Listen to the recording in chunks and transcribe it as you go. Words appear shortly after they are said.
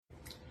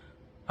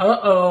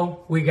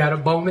Uh-oh, we got a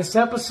bonus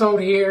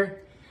episode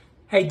here.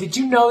 Hey, did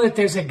you know that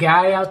there's a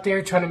guy out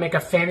there trying to make a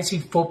fantasy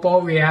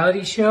football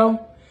reality show?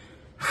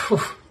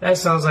 That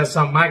sounds like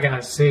something I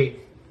gotta see.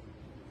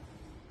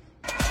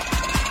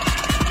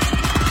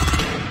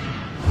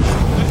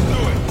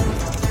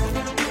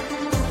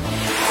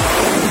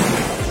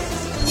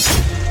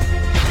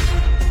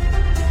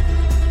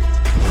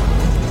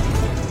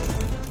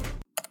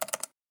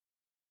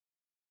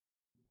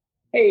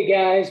 Hey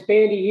guys,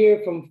 Bandy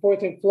here from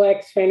Fourth and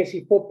Flex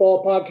Fantasy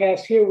Football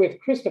Podcast here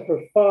with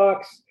Christopher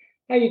Fox.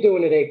 How you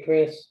doing today,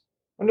 Chris?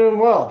 I'm doing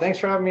well. Thanks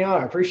for having me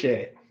on. I appreciate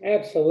it.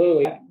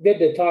 Absolutely. Good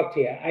to talk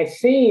to you. I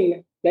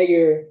seen that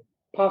you're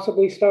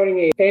possibly starting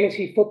a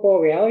fantasy football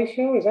reality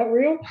show. Is that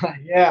real?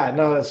 Yeah,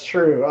 no, that's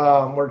true.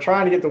 We're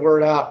trying to get the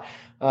word out.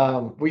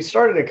 We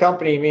started a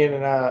company, me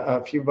and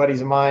a few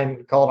buddies of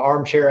mine, called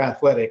Armchair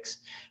Athletics.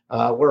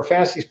 We're a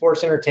fantasy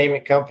sports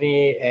entertainment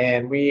company,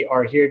 and we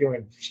are here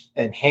to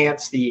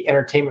enhance the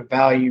entertainment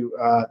value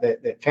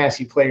that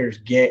fantasy players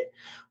get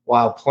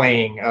while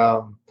playing.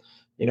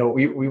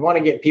 We want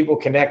to get people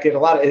connected.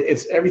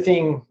 It's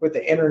everything with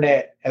the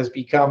internet has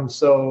become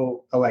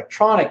so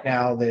electronic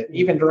now that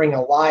even during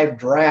a live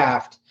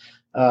draft,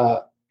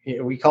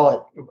 we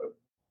call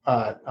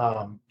it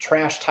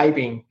trash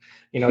typing.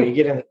 You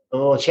get in the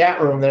little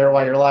chat room there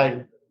while you're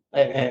live.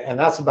 And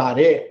that's about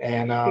it.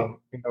 And,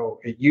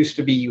 it used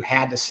to be you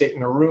had to sit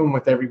in a room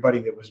with everybody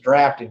that was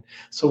drafted.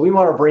 So we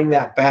want to bring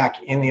that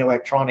back in the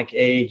electronic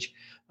age,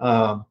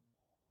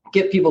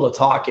 get people to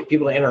talk, get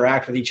people to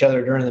interact with each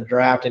other during the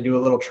draft and do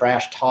a little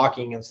trash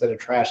talking instead of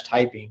trash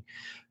typing.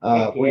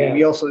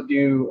 We also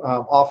do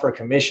offer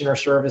commissioner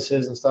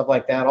services and stuff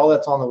like that. All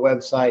that's on the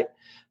website.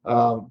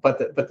 But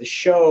the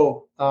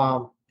show,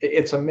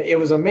 it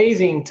was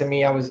amazing to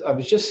me. I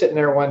was just sitting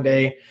there one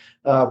day,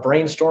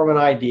 brainstorming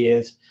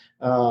ideas.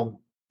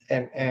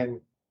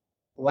 And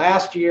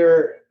last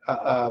year,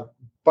 a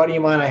buddy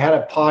of mine, I had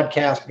a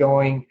podcast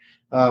going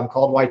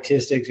called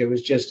Whiteistics. It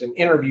was just an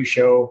interview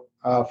show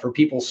for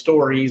people's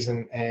stories.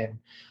 And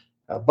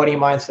a buddy of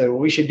mine said, well,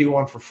 we should do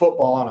one for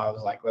football. And I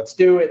was like, let's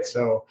do it.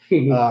 So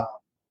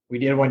we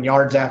did one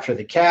yards after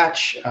the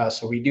catch.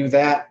 So we do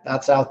that.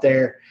 That's out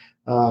there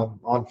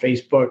on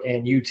Facebook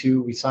and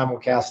YouTube. We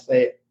simulcast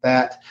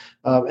that.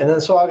 And then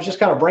so I was just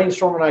kind of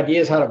brainstorming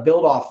ideas how to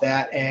build off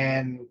that.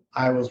 And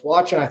I was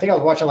watching like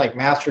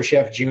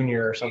MasterChef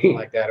Junior or something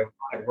like that. It was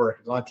at work.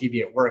 It was on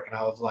TV at work. And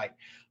I was like,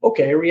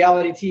 okay,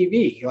 reality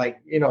TV,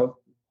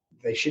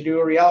 they should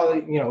do a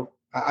reality,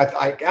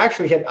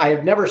 I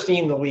have never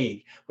seen The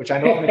League, which I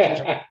know I'm going to catch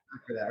up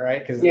for that,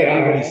 right? Because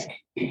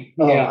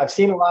I've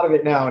seen a lot of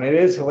it now and it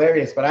is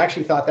hilarious, but I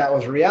actually thought that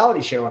was a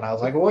reality show. And I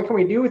was like, well, what can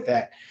we do with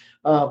that?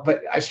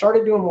 But I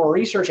started doing more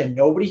research and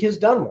nobody has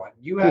done one.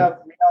 You have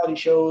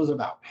reality shows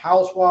about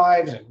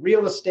housewives and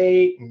real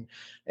estate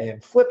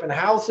and flipping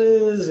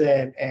houses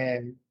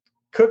and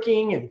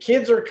cooking, and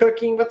kids are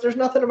cooking, but there's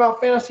nothing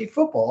about fantasy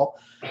football.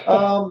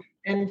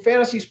 And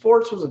fantasy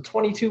sports was a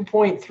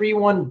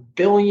 $22.31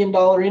 billion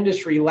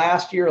industry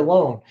last year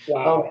alone.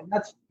 Wow. And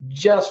that's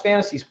just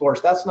fantasy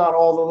sports. That's not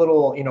all the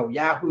little,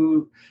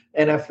 Yahoo,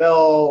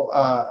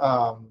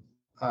 NFL,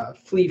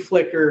 Flea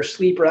Flicker,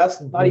 Sleeper.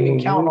 That's not even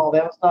counting all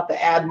that. That's not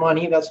the ad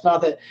money. That's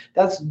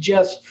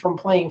just from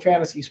playing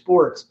fantasy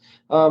sports.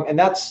 And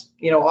that's,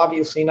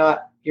 obviously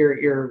not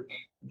your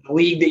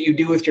league that you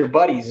do with your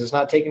buddies. Is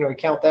not taking into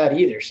account that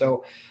either.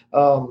 So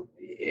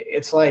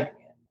it's like,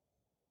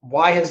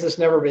 why has this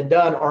never been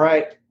done? All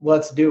right,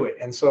 let's do it.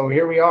 And so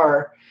here we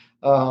are.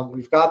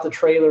 We've got the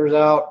trailers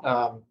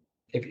out.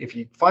 If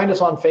you find us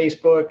on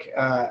Facebook,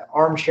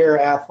 Armchair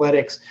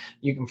Athletics,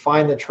 you can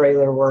find the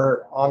trailer.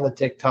 We're on the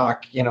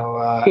TikTok,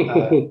 got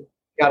to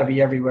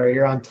be everywhere.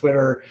 You're on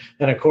Twitter.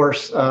 And of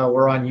course,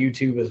 we're on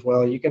YouTube as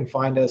well. You can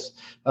find us,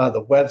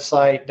 the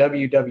website,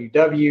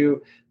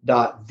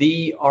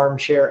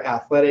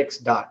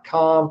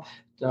 www.thearmchairathletics.com.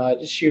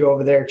 Just shoot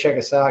over there, check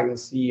us out. You'll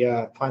see,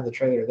 find the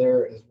trailer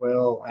there as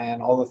well,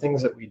 and all the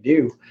things that we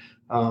do.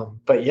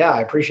 But yeah,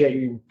 I appreciate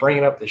you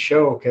bringing up the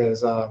show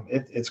because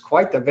it's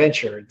quite the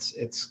venture.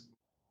 It's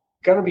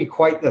going to be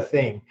quite the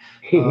thing.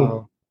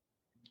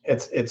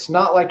 It's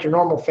not like your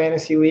normal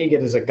fantasy league.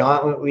 It is a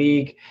gauntlet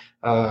league.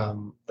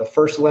 The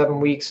first 11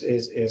 weeks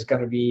is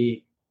going to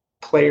be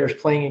players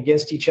playing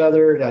against each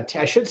other.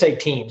 I should say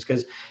teams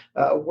because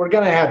we're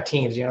going to have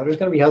teams. There's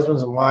going to be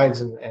husbands and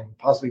wives and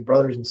possibly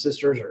brothers and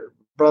sisters or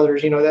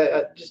brothers.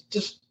 That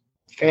just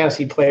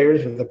fantasy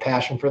players with a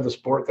passion for the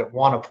sport that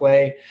want to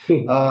play.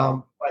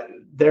 But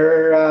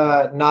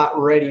they're not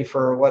ready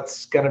for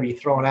what's going to be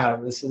thrown at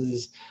them. This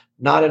is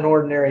not an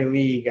ordinary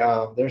league.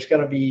 There's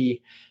going to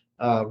be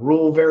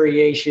rule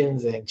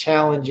variations and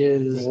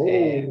challenges. Ooh.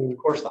 And of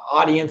course, the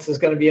audience is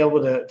going to be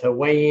able to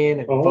weigh in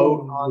and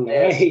vote on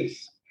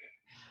this.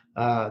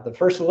 The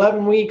first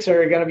 11 weeks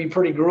are going to be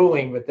pretty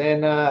grueling, but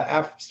then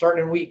after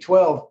starting in week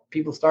 12,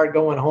 people start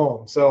going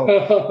home.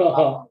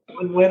 So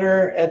one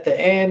winner at the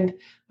end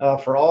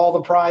for all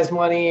the prize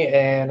money,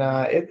 and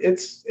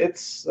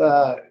it's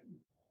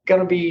going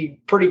to be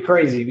pretty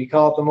crazy. We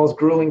call it the most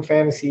grueling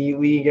fantasy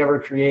league ever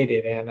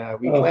created, and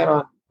we plan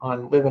on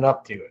on living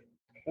up to it.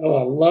 Oh,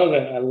 I love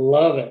it. I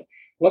love it.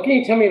 What can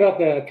you tell me about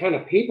the kind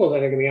of people that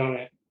are going to be on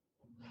it?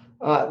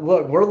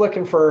 Look, we're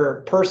looking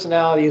for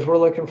personalities. We're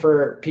looking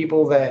for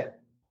people that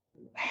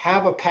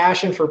have a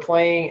passion for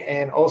playing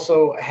and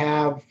also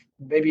have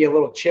maybe a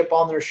little chip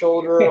on their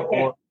shoulder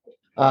or,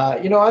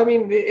 I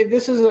mean,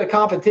 this is a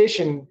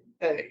competition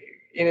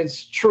in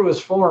its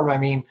truest form. I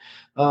mean,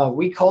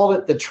 we called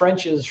it the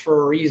trenches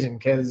for a reason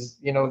because,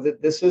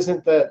 this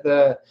isn't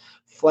the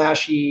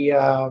flashy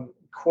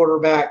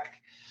quarterback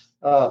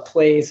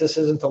plays. This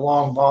isn't the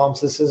long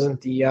bombs. This isn't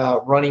the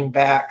running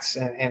backs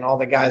and all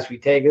the guys we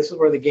take. This is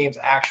where the game's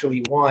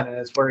actually won, and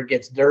it's where it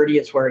gets dirty.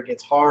 It's where it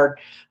gets hard,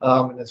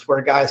 and it's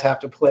where guys have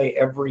to play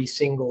every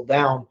single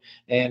down,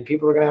 and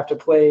people are going to have to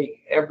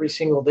play every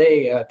single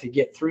day to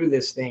get through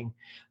this thing.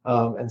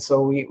 And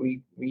so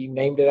we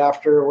named it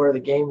after where the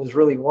game is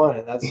really won,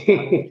 and that's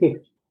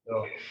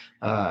so.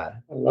 I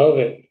love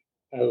it.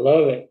 I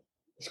love it.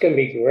 It's going to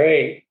be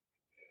great.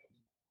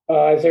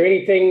 Is there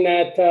anything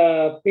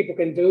that people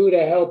can do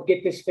to help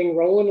get this thing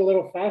rolling a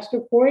little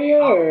faster for you?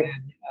 Or?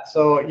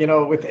 So,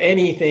 with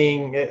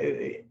anything,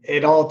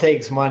 it all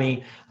takes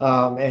money.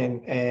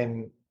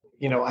 I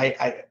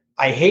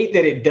hate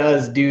that it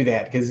does do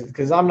that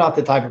because I'm not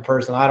the type of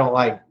person. I don't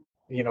like,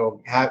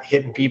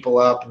 hitting people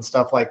up and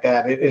stuff like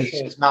that. It's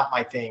just not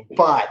my thing.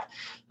 But,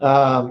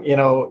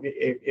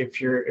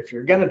 if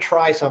you're going to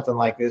try something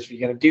like this, if you're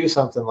going to do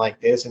something like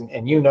this, and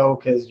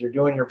because you're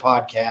doing your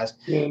podcast,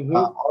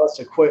 all this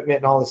equipment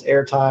and all this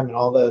airtime and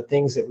all the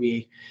things that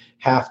we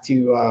have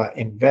to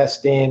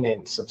invest in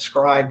and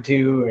subscribe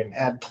to and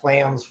add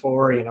plans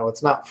for,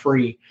 it's not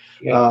free.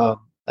 Yeah.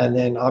 And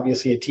then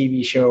obviously a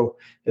TV show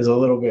is a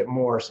little bit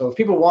more. So if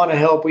people want to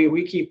help,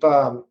 we keep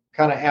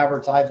kind of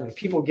advertising. If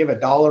people give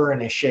 $1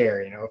 and a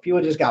share, if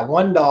people just got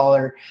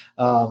 $1,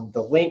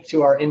 the link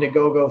to our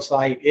Indiegogo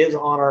site is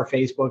on our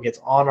Facebook. It's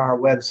on our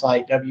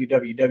website,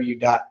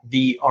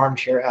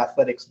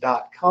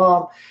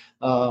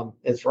 www.thearmchairathletics.com.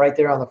 It's right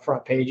there on the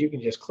front page. You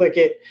can just click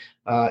it.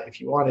 If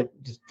you want to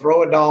just throw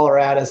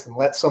 $1 at us and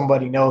let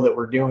somebody know that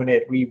we're doing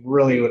it, we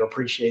really would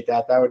appreciate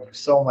that. That would be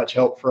so much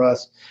help for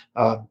us,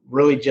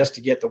 really just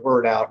to get the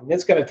word out. And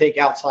it's going to take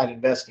outside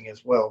investing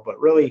as well, but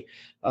really,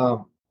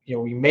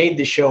 we made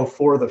the show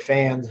for the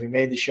fans. We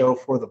made the show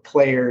for the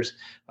players.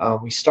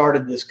 We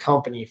started this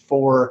company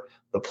for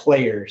the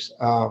players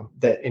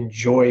that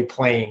enjoy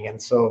playing.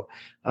 And so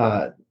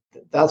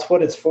that's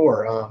what it's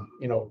for.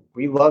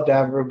 We love to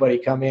have everybody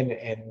come in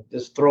and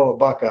just throw a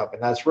buck up.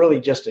 And that's really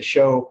just to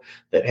show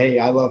that, hey,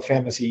 I love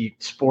fantasy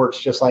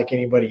sports just like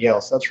anybody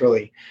else. That's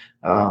really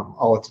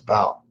all it's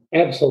about.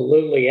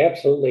 Absolutely.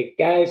 Absolutely.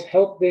 Guys,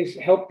 help these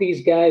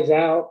guys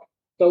out.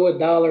 Throw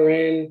 $1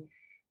 in.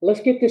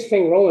 Let's get this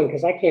thing rolling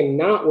because I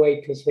cannot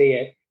wait to see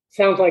it.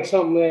 Sounds like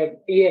something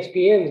that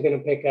ESPN is going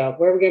to pick up.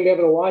 Where are we going to be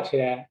able to watch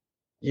it at?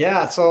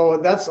 Yeah, so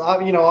that's,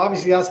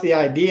 obviously that's the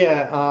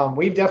idea.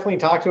 We've definitely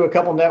talked to a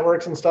couple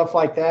networks and stuff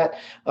like that.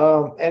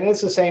 And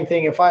it's the same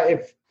thing. If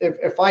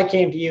I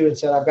came to you and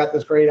said, I've got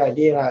this great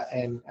idea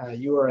and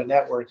you were a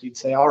network, you'd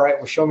say, all right,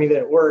 well, show me that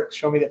it works.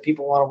 Show me that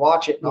people want to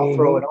watch it and I'll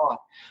throw it on.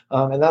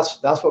 And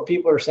that's what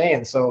people are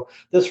saying. So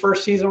this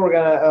first season,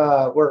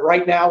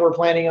 right now we're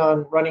planning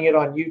on running it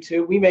on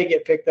YouTube. We may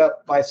get picked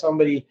up by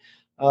somebody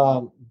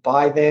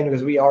by then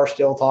because we are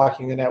still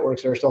talking. The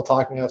networks are still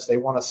talking to us. They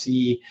want to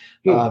see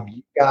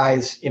you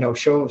guys,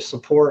 show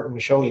support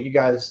and show that you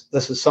guys,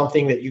 this is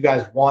something that you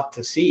guys want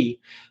to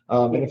see.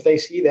 And if they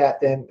see that,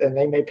 then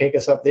they may pick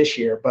us up this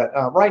year. But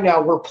right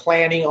now we're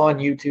planning on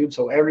YouTube,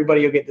 so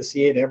everybody will get to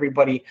see it.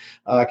 Everybody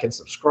can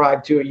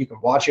subscribe to it. You can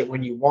watch it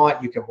when you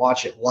want. You can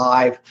watch it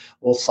live.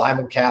 We'll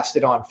simulcast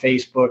it on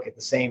Facebook at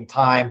the same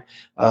time.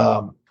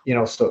 So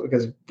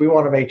because we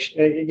want to make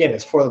again,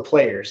 it's for the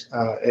players,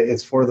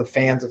 it's for the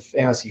fans of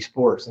fantasy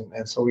sports,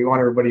 and so we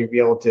want everybody to be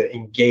able to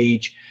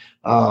engage.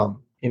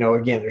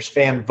 Again, there's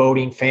fan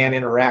voting, fan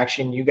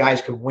interaction. You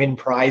guys can win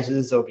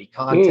prizes. There'll be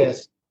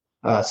contests.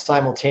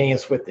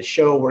 Simultaneous with the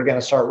show, we're going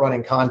to start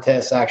running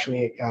contests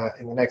actually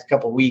in the next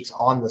couple of weeks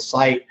on the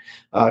site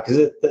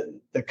because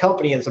the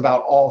company is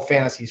about all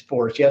fantasy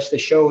sports. Yes, the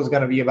show is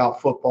going to be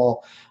about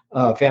football,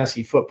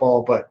 fantasy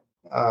football, but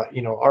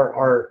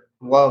our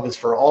love is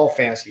for all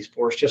fantasy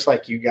sports, just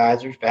like you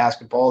guys. There's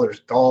basketball,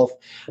 there's golf.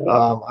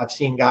 I've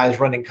seen guys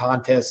running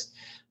contests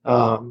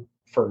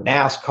for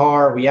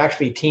NASCAR. We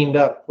actually teamed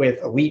up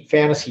with Elite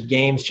Fantasy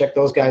Games. Check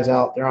those guys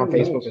out. They're on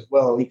Facebook as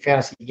well,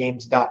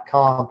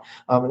 elitefantasygames.com.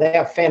 And they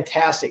have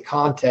fantastic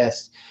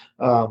contests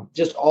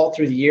just all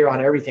through the year on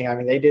everything. I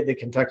mean, they did the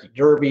Kentucky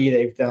Derby.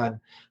 They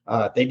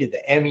did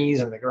the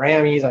Emmys and the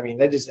Grammys. I mean,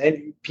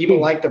 people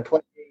like to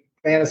play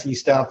fantasy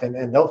stuff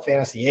and they'll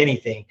fantasy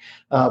anything.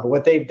 But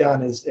what they've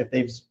done is if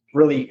they've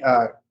really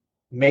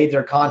made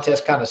their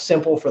contest kind of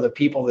simple for the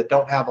people that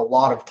don't have a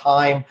lot of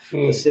time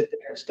to sit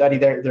there and study.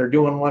 They're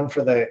doing one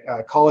for the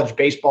College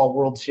Baseball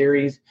World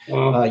Series.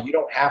 You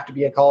don't have to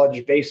be a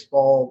college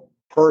baseball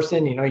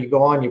person. You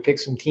go on, you pick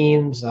some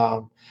teams,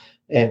 and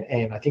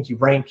I think you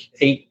rank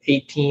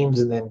eight teams,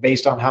 and then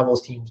based on how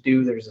those teams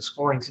do, there's a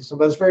scoring system.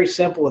 But it's very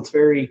simple. It's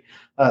very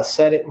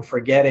set it and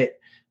forget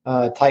it.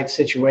 type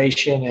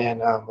situation,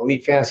 and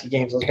Elite Fantasy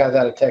Games, those guys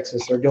out of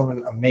Texas, they're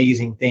doing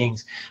amazing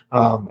things,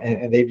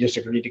 and they've just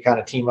agreed to kind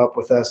of team up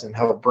with us and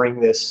help bring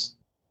this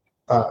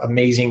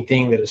amazing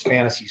thing that is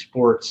fantasy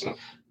sports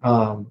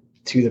to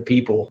the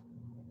people.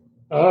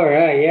 All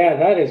right. Yeah,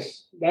 that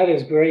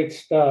is great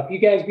stuff. You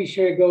guys be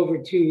sure to go over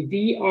to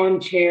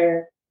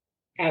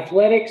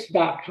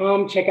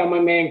thearmchairathletics.com. Check out my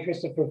man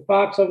Christopher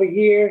Fox over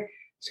here.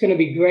 It's going to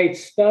be great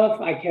stuff.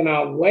 I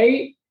cannot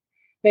wait.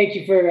 Thank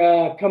you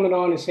for coming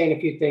on and saying a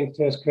few things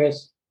to us,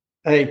 Chris.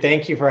 Hey,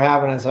 thank you for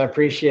having us. I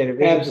appreciate it.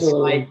 Visit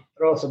Absolutely. the site.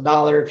 Throw us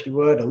 $1 if you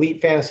would.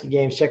 Elite Fantasy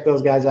Games. Check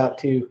those guys out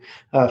too.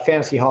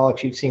 Fantasy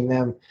Holics, you've seen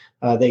them.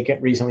 They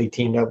get recently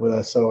teamed up with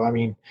us. So, I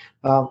mean,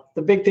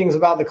 the big things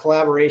about the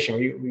collaboration,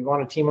 we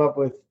want to team up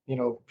with,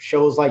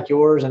 shows like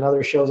yours and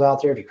other shows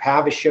out there. If you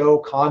have a show,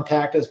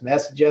 contact us,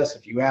 message us.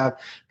 If you have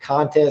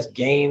contest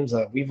games,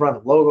 we've run a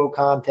logo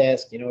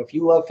contest. If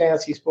you love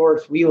fantasy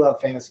sports, we love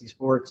fantasy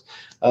sports.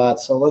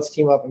 So let's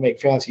team up and make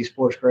fantasy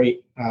sports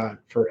great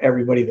for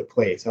everybody that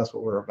plays. That's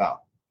what we're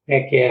about.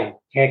 Heck yeah.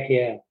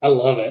 I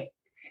love it.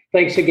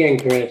 Thanks again,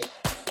 Chris.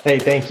 Hey,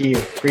 thank you.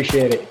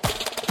 Appreciate it.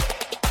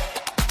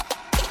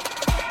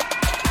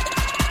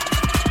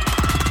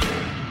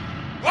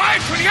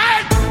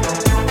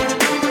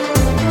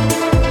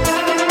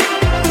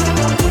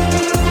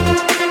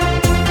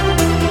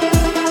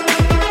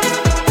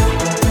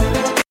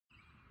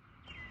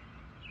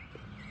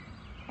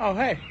 Oh,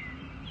 hey.